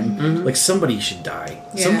the time. Mm-hmm. Like somebody should die.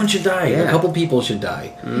 Yeah. Someone should die. Yeah. A couple people should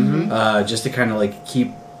die, just to kind of like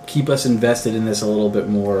keep us invested in this a little bit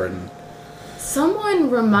more. And someone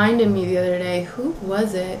reminded me the other day. Who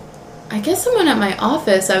was it? I guess someone at my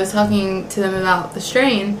office. I was talking to them about The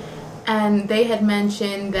Strain, and they had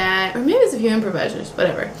mentioned that, or maybe it was a few improvisers,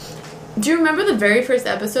 whatever. Do you remember the very first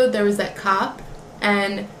episode? There was that cop,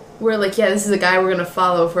 and we're like, yeah, this is a guy we're going to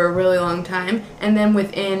follow for a really long time. And then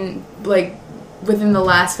within the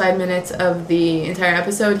last 5 minutes of the entire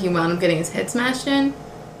episode, he wound up getting his head smashed in.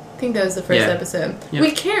 I think that was the first episode. Yep.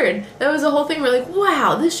 We cared. That was the whole thing. We're like,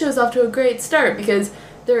 wow, this show's off to a great start, because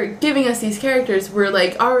they're giving us these characters we're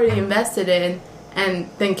like already invested in, and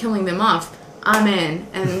then killing them off. I'm in.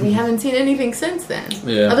 And we haven't seen anything since then.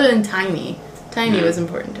 Yeah. Other than Tiny. Tiny was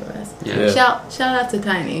important to us. Yeah. Shout out to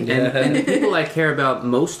Tiny. And the people I care about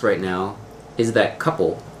most right now is that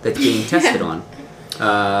couple that's being tested on.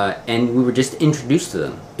 And we were just introduced to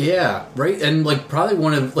them. Yeah, right. And like probably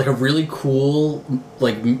one of like a really cool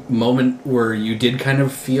like moment where you did kind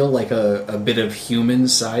of feel like a bit of human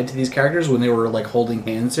side to these characters when they were like holding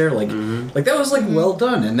hands there. Like like that was like well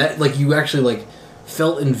done, and that like you actually like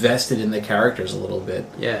felt invested in the characters a little bit.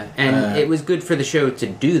 Yeah, and it was good for the show to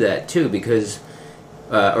do that too, because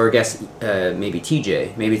or I guess maybe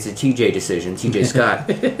TJ. Maybe it's a TJ decision. TJ Scott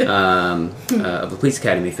of the Police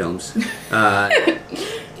Academy films.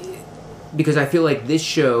 Because I feel like this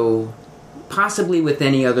show, possibly with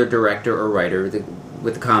any other director or writer,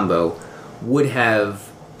 with the combo, would have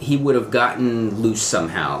gotten loose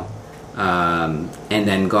somehow, and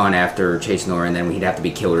then gone after Chase Nora, and then he'd have to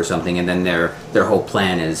be killed or something, and then their whole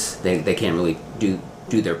plan is they can't really do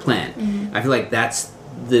their plan. Mm-hmm. I feel like that's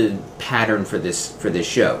the pattern for this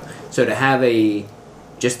show. So to have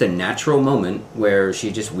just a natural moment where she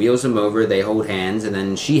just wheels him over, they hold hands, and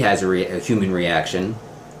then she has a human reaction.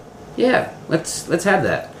 Yeah, let's have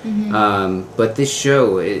that. Mm-hmm. But this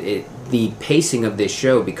show, the pacing of this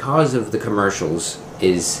show, because of the commercials,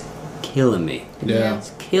 is killing me. Yeah,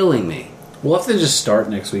 it's killing me. We'll have to just start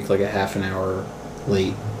next week like a half an hour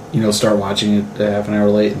late. You know, start watching it a half an hour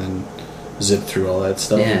late, and then zip through all that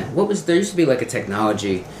stuff. Yeah, there used to be like a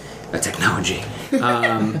technology.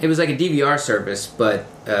 It was like a DVR service, but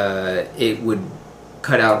it would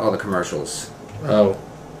cut out all the commercials. Oh,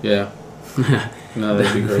 yeah. No,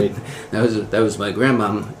 that'd be great. that was my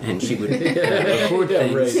grandma, and she would record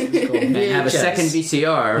things and have a second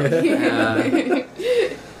VCR,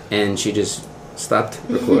 and she just stopped,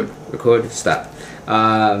 record, stop.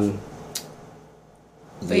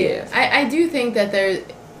 Yeah, I do think that there's.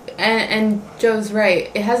 And Joe's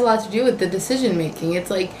right. It has a lot to do with the decision making.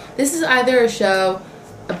 It's like, this is either a show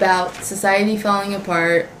about society falling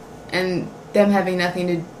apart and them having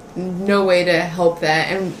no way to help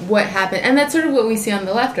that, and what happened. And that's sort of what we see on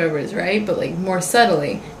The Leftovers, right? But like more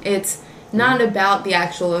subtly. It's not about the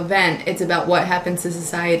actual event. It's about what happens to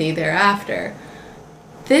society thereafter.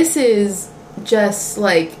 This is just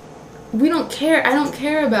like, we don't care. I don't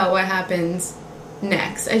care about what happens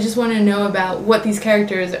next. I just want to know about what these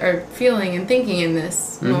characters are feeling and thinking in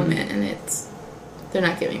this moment, and they're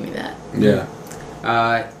not giving me that. Yeah.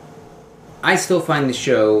 I still find the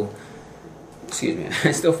show. Excuse me.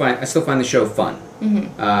 I still find the show fun.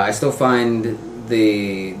 Mm-hmm. I still find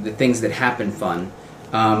the things that happen fun,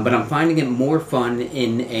 but I'm finding it more fun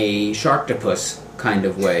in a Sharktopus kind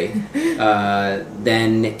of way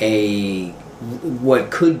than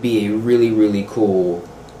what could be a really, really cool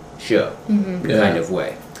show kind of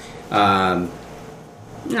way.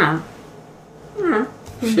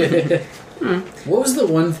 What was the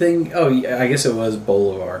one thing? Oh, yeah, I guess it was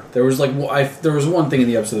Bolivar. There was there was one thing in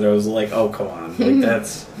the episode that I was like, oh, come on, like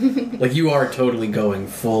that's like you are totally going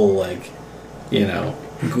full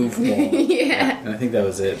goofball. Yeah. And I think that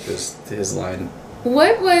was it. Was his line.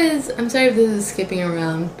 What was... I'm sorry if this is skipping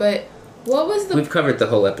around, but what was the... We've covered the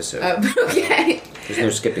whole episode. Okay. There's no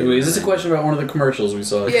skipping. Wait, is this a question about one of the commercials we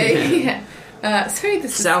saw? Yeah. Sorry,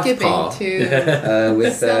 this is Southpaw. skipping to...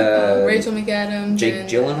 With Southpaw, Rachel McAdams. Jake and,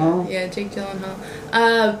 Gyllenhaal? Yeah, Jake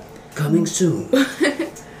Gyllenhaal. Coming soon.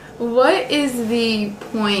 What is the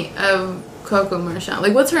point of Coco Marchand?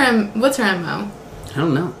 Like, what's her MO? I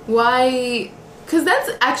don't know. Why? Because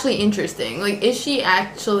that's actually interesting. Like, is she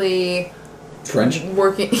actually French?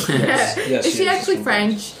 working? Yes, Is she actually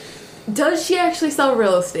French? Does she actually sell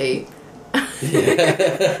real estate? These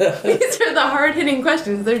are the hard-hitting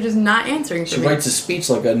questions. They're just not answering for She me. writes a speech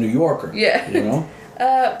like a New Yorker. Yeah. You know?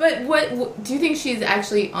 But what do you think she's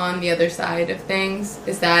actually on the other side of things?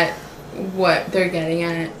 Is that what they're getting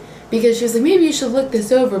at? Because she was like, maybe you should look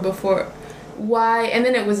this over before. Why? And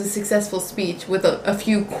then it was a successful speech with a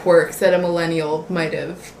few quirks that a millennial might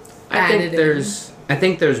have added. I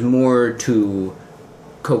think there's more to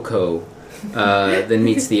Coco than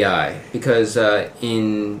meets the eye, because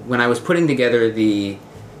when I was putting together the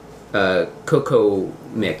Coco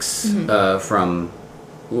mix for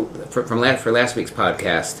last week's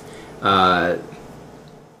podcast,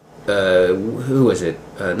 who was it?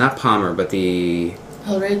 Not Palmer, but the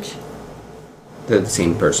Ulrich. the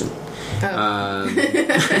same person.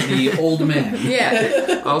 The old man.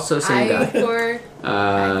 Yeah. Also same guy. Ivor.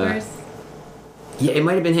 Yeah, it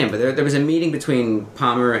might have been him, but there was a meeting between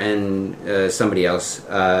Palmer and somebody else,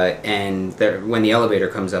 and when the elevator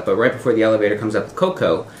comes up, but right before the elevator comes up,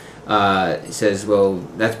 Coco says, well,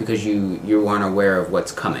 that's because you aren't aware of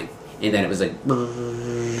what's coming. And then it was like, and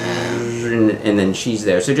then she's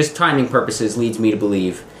there. So just timing purposes leads me to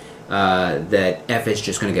believe that F is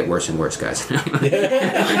just going to get worse and worse, guys.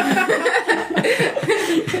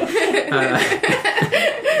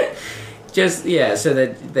 So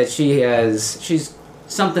that she's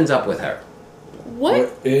something's up with her.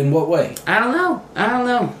 What? In what way? I don't know,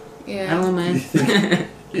 Yeah. I don't know, man.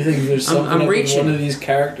 You think there's something I'm up with reaching. one of these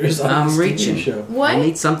characters on this reaching. TV show? What I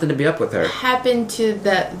need something to be up with her. happened to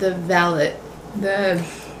the valet?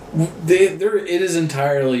 It is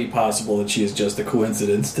entirely possible that she is just a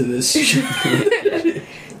coincidence to this show.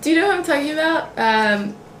 Do you know what I'm talking about?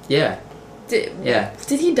 Yeah.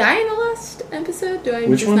 Did he die in the last episode? Do I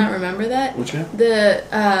Which just one? not remember that? Which guy?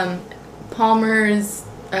 The Palmer's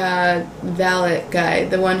valet guy,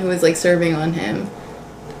 the one who was like serving on him,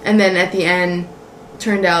 and then at the end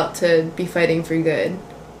turned out to be fighting for good.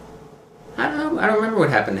 I don't know. I don't remember what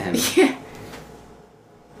happened to him. Yeah.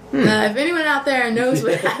 If anyone out there knows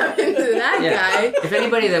what happened to that guy, If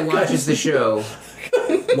anybody that watches the show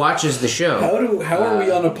How are we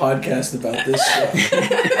on a podcast about this show?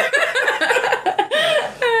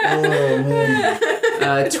 Oh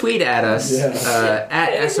man! tweet at us Yeah.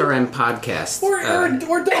 at SRM Podcast. Or don't.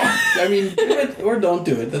 I mean, do it or don't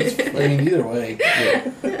do it. Either way.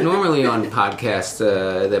 Normally on podcasts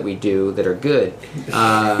that we do that are good,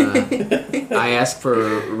 I ask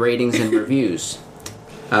for ratings and reviews.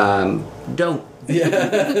 Don't do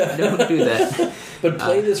that. But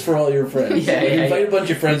play this for all your friends. Yeah. Invite a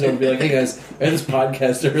bunch of friends over and be like, "Hey guys, I have this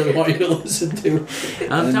podcast I really want you to listen to."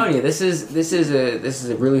 I'm telling you, this is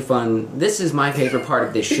a really fun. This is my favorite part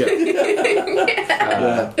of this show.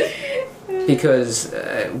 Because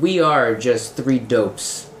we are just three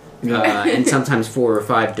dopes, and sometimes 4 or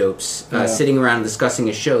 5 dopes, sitting around discussing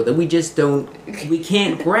a show that we just we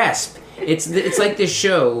can't grasp. It's like this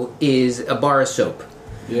show is a bar of soap.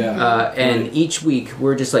 Yeah. And each week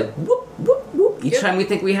we're just like whoop whoop whoop. Each time we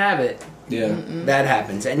think we have it, that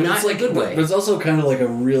happens, and But not it's like in a good way. But it's also kind of like a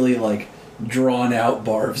really drawn out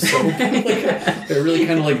bar of soap. They're really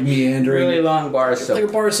kind of meandering. Really long bar of It's soap. like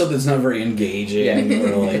a bar of soap that's not very engaging. Yeah,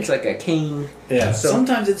 Or it's like a cane. yeah. So-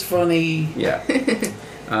 Sometimes it's funny. Yeah.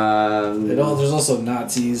 There's also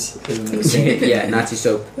Nazis in this. Yeah, Nazi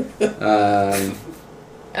soap.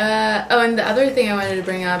 and the other thing I wanted to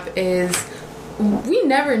bring up is we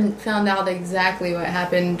never found out exactly what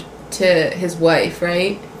happened to his wife,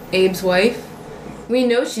 right? Abe's wife. We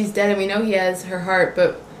know she's dead and we know he has her heart,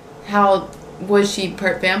 but how was she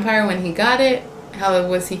part vampire when he got it? How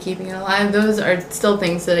was he keeping it alive? Those are still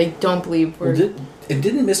things that I don't believe were...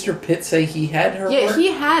 Didn't Mr. Pitt say he had her Yeah, heart? he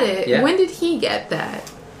had it. Yeah. When did he get that?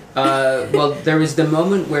 Well, there was the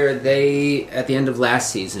moment where they, at the end of last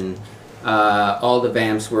season, all the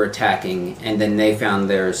vamps were attacking, and then they found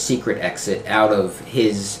their secret exit out of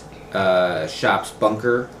his shop's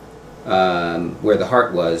bunker, where the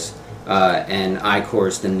heart was, and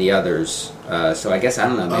I-Coursed in the others. So I guess, I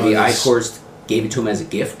don't know, maybe yes. I-Coursed gave it to him as a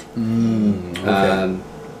gift. Okay.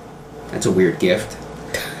 That's a weird gift.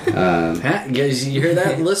 Guys, you hear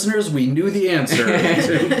that, listeners? We knew the answer.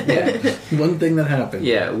 Yeah. One thing that happened.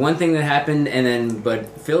 Yeah, one thing that happened, and then, but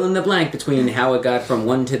fill in the blank between how it got from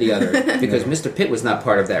one to the other, because Mr. Pitt was not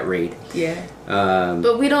part of that raid. Yeah.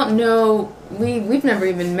 But we don't know. We've never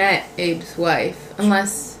even met Abe's wife,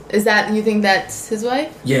 unless you think that's his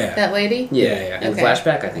wife? Yeah. That lady? Yeah. In Okay.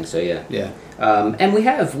 flashback, I think so. Yeah. Yeah. And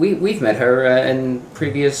we've met her in the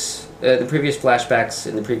previous flashbacks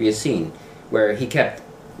in the previous scene, where he kept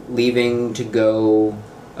leaving to go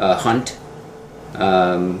hunt,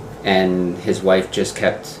 and his wife just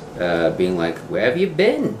kept being like, "Where have you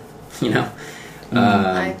been?" You know.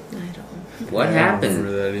 I don't. What I don't happened?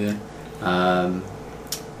 remember that either.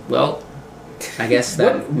 Well, I guess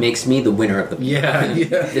that makes me the winner of the Yeah.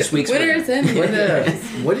 this week's Winners winner. and winners.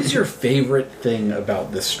 What is your favorite thing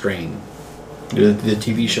about The Strain? The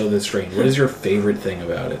TV show The Strain. What is your favorite thing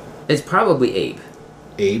about it? It's probably Abe.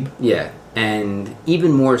 Abe? Yeah, and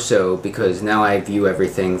even more so because now I view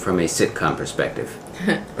everything from a sitcom perspective.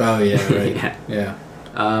 Oh yeah, right. Yeah. Yeah.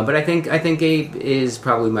 But I think Abe is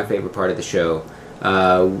probably my favorite part of the show,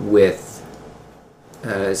 with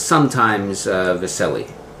sometimes Vasily.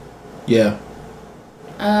 Yeah.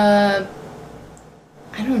 I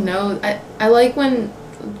don't know. I like when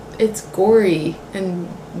it's gory and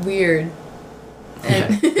weird.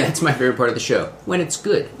 And That's my favorite part of the show, when it's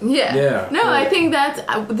good. yeah. Yeah, No, right. I think that's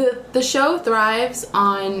the show thrives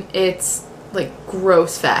on its like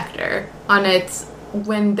gross factor, on its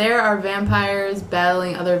when there are vampires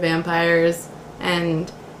battling other vampires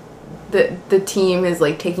and the team is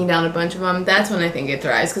like taking down a bunch of them. That's when I think it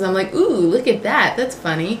thrives, because I'm like, ooh, look at that. That's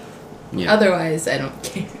funny. Yeah. Otherwise, I don't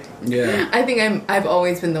care. Yeah. I think I've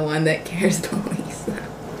always been the one that cares the least.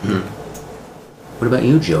 What about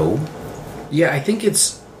you, Joe? Yeah, I think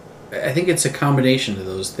it's a combination of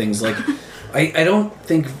those things. Like, I don't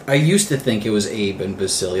think I used to think it was Abe and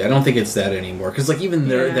Vasily. I don't think it's that anymore. Because like even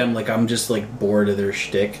Yeah. them, like I'm just like bored of their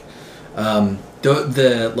shtick.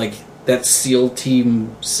 The like that SEAL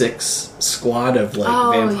Team 6 squad of like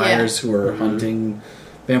Oh, vampires who are hunting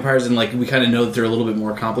vampires, and like we kind of know that they're a little bit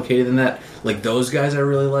more complicated than that. Like those guys I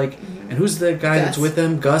really like. And who's the guy that's Gus. with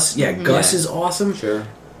them? Gus. Yeah, Gus Yeah. is awesome. Sure.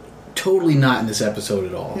 Totally not in this episode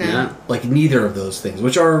at all. No. Yeah. Like neither of those things,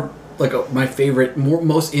 which are like my favorite,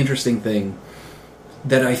 most interesting thing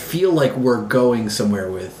that I feel like we're going somewhere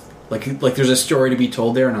with. Like there's a story to be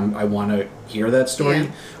told there, and I want to hear that story.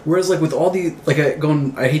 Yeah. Whereas like with all the like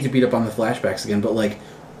I hate to beat up on the flashbacks again, but like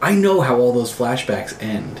I know how all those flashbacks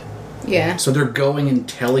end. Yeah. So they're going and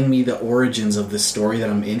telling me the origins of the story that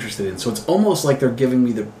I'm interested in. So it's almost like they're giving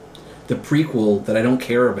me the prequel that I don't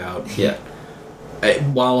care about. Yeah.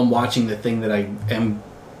 While I'm watching the thing that I am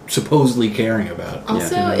supposedly caring about.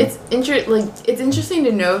 Also, Yeah. it's interesting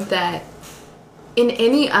to note that in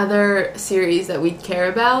any other series that we care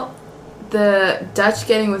about, the Dutch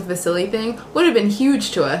getting with Vasily thing would have been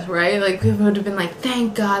huge to us, right? Like we would have been like,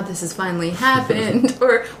 "Thank God this has finally happened,"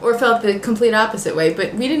 or felt the complete opposite way.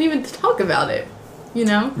 But we didn't even talk about it, you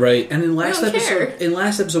know? Right, and in don't last care.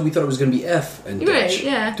 episode, we thought it was going to be F and Dutch. Right,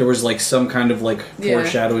 yeah. There was like some kind of like Yeah.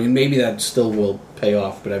 foreshadowing, and maybe that still will pay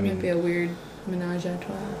off. But I It'd be mean, a weird menage a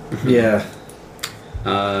trois. yeah,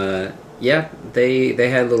 Yeah, they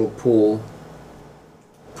had a little pool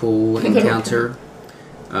encounter.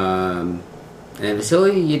 And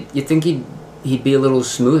Vasily, you think he'd be a little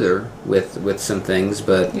smoother with some things,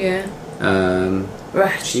 but Yeah.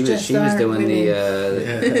 she was doing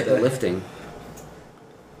the lifting.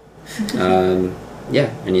 Yeah,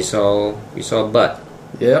 and you saw a butt.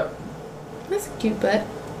 yep. That's a cute butt.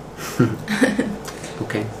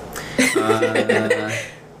 Okay.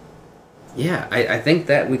 Yeah, I think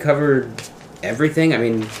that we covered everything. I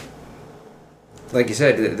mean, like you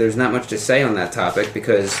said, there's not much to say on that topic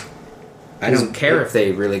because I don't care if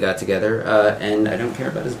they really got together, and I don't care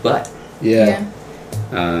about his butt. Yeah.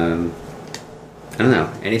 I don't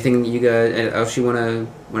know. Anything you guys else you want to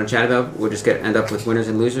chat about? We'll just end up with winners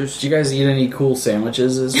and losers. Did you guys eat any cool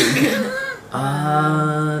sandwiches this week?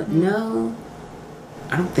 No,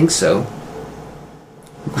 I don't think so.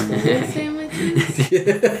 Sandwiches.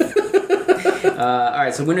 All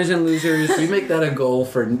right, so winners and losers. We make that a goal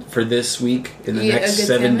for this week. In the Yeah, next a good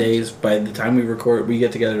 7 sandwich. days, by the time we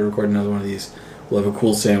get together to record another one of these, we'll have a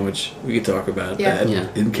cool sandwich. We could talk about Yeah. that Yeah.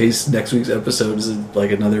 in case next week's episode is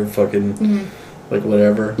like another fucking like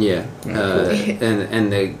whatever. Yeah, cool.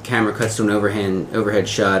 and the camera cuts to an overhead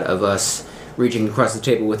shot of us reaching across the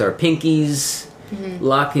table with our pinkies,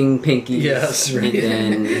 locking pinkies, Yes, right.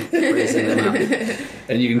 and then raising them up.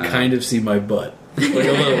 and you can kind of see my butt. Like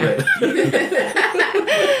a little bit.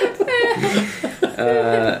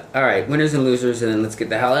 All right, winners and losers, and then let's get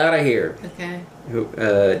the hell out of here. Okay.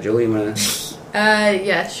 Julie, you wanna?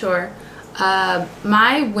 Yeah, sure.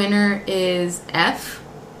 My winner is F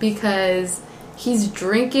because he's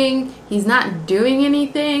drinking, he's not doing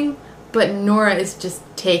anything, but Nora is just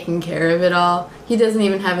taking care of it all. He doesn't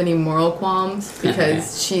even have any moral qualms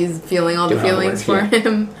because she's feeling all the Doing all the feelings work, for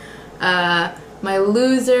him. My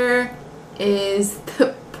loser is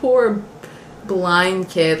the poor blind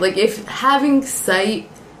kid. Like, if having sight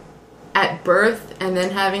at birth and then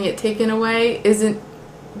having it taken away isn't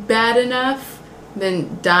bad enough,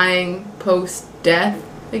 then dying post-death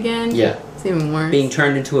again, Yeah. it's even worse. Being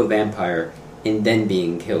turned into a vampire and then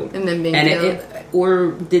being killed. And then being killed.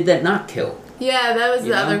 Or did that not kill? Yeah, that was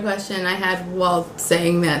You the know? other question I had while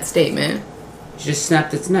saying that statement. She just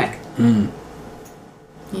snapped its neck.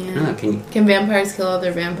 Yeah. Oh, can Can vampires kill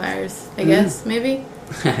other vampires? I guess, maybe?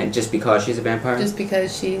 you, just because she's a vampire? Just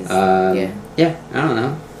because she's... Yeah, I don't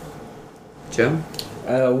know. Joe?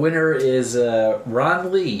 Winner is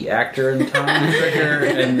Ron Lee, actor in Tom Trigger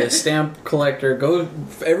and the Stamp Collector.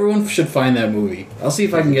 Everyone should find that movie. I'll see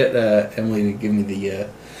if I can get Emily to give me the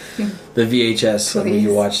VHS so we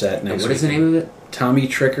can watch that next week. What is the name of it? Tommy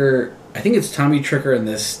Tricker. I think it's Tommy Tricker and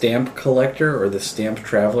the Stamp Collector or the Stamp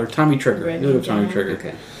Traveler. Tommy Trigger. Write Look it at Tommy down. Trigger.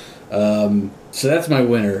 Okay. So that's my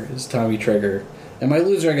winner, is Tommy Trigger. And my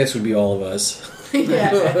loser, I guess, would be all of us.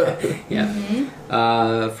 Yeah.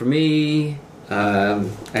 Yeah. For me, I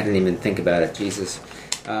didn't even think about it. Jesus.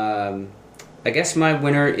 I guess my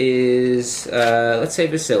winner is let's say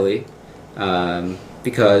Vasily,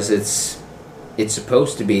 because it's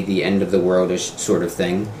supposed to be the end of the worldish sort of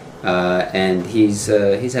thing, and he's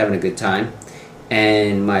having a good time.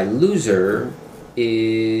 And my loser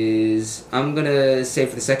is, I'm gonna say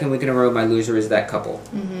for the second week in a row, my loser is that couple,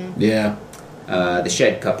 Yeah. the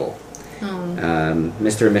Shed couple,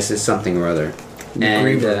 Mr. and Mrs. something or other,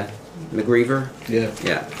 McGreever. and McGreever.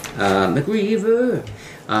 Yeah. McGreever.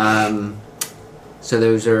 So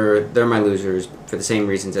they're my losers for the same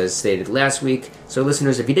reasons as stated last week. So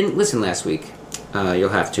listeners, if you didn't listen last week, you'll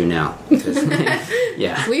have to now.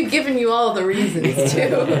 Yeah. We've given you all the reasons,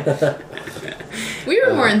 too. We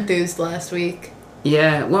were more enthused last week.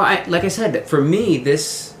 Yeah. Well, like I said, for me,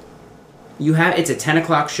 it's a 10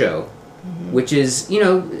 o'clock show, which is,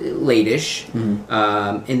 late-ish, and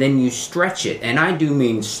then you stretch it, and I do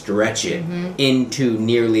mean stretch it into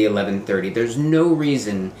nearly 11:30. There's no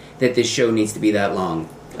reason that this show needs to be that long.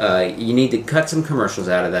 You need to cut some commercials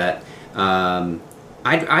out of that.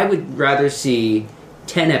 I would rather see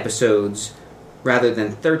 10 episodes rather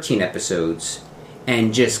than 13 episodes,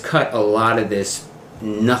 and just cut a lot of this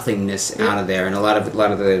nothingness out of there, and a lot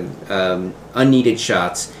of the unneeded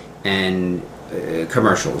shots and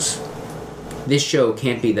commercials. This show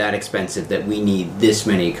can't be that expensive that we need this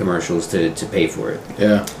many commercials to pay for it.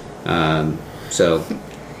 Yeah. So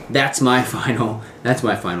that's my final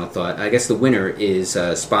thought. I guess the winner is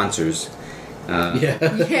sponsors. Yeah.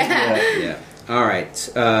 Yeah. All right.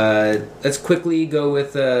 Let's quickly go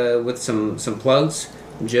with some plugs.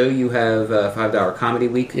 Joe, you have $5 Comedy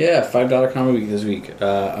Week. Yeah, $5 Comedy Week this week.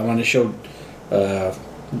 I'm on a show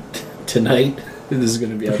tonight. This is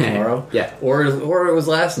going to be out tomorrow. Yeah. Or it was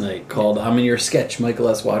last night, called I'm in Your Sketch, Michael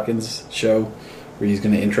S. Watkins' show, where he's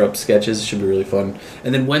going to interrupt sketches. It should be really fun.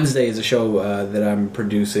 And then Wednesday is a show that I'm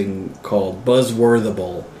producing called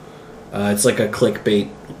Buzzworthable. It's like a clickbait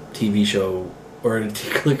TV show, or a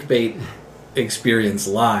clickbait experience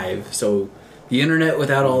live. So the internet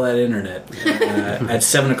without all that internet. At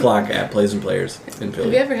 7 o'clock at Plays and Players in Philly.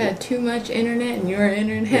 Have you ever had too much internet in your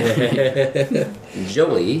internet?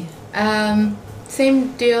 Joey.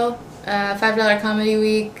 Same deal. $5 Comedy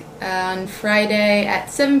Week on Friday at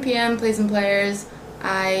 7 p.m. Plays and Players.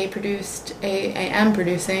 I am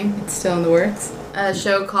producing. It's still in the works. A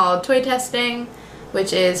show called Toy Testing,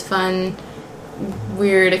 which is fun,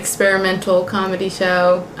 weird experimental comedy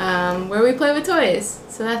show where we play with toys.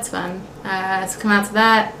 So that's fun. So come out to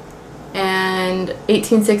that. And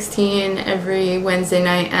 1816 every Wednesday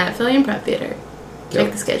night at Philly Improv Theater.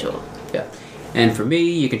 Check the schedule. Yeah. And for me,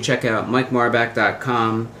 you can check out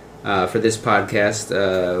MikeMarback.com for this podcast,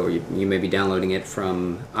 or you may be downloading it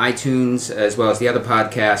from iTunes, as well as the other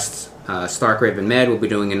podcasts. Stark Raven Mad will be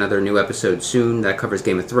doing another new episode soon that covers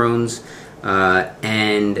Game of Thrones.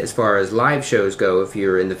 And as far as live shows go, if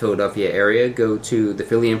you're in the Philadelphia area, go to the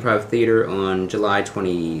Philly Improv Theater on July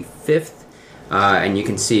 25th. And you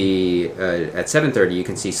can see, at 7:30, you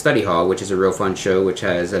can see Study Hall, which is a real fun show, which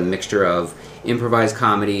has a mixture of improvised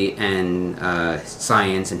comedy and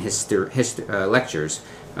science and lectures.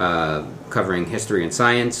 covering history and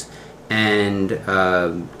science, and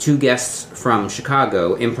 2 guests from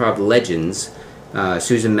Chicago, improv legends,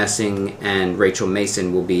 Susan Messing and Rachel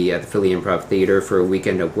Mason, will be at the Philly Improv Theater for a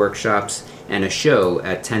weekend of workshops and a show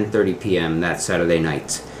at 10:30 p.m. that Saturday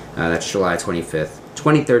night. That's July 25th,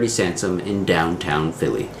 2030 Sansom in downtown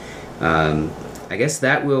Philly. I guess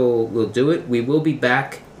that will do it. We will be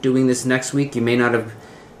back doing this next week. You may not have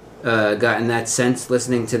gotten that sense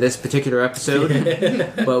listening to this particular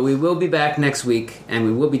episode, but we will be back next week, and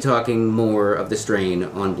we will be talking more of The Strain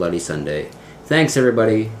on Bloody Sunday. Thanks,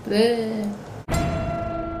 everybody. Bleh.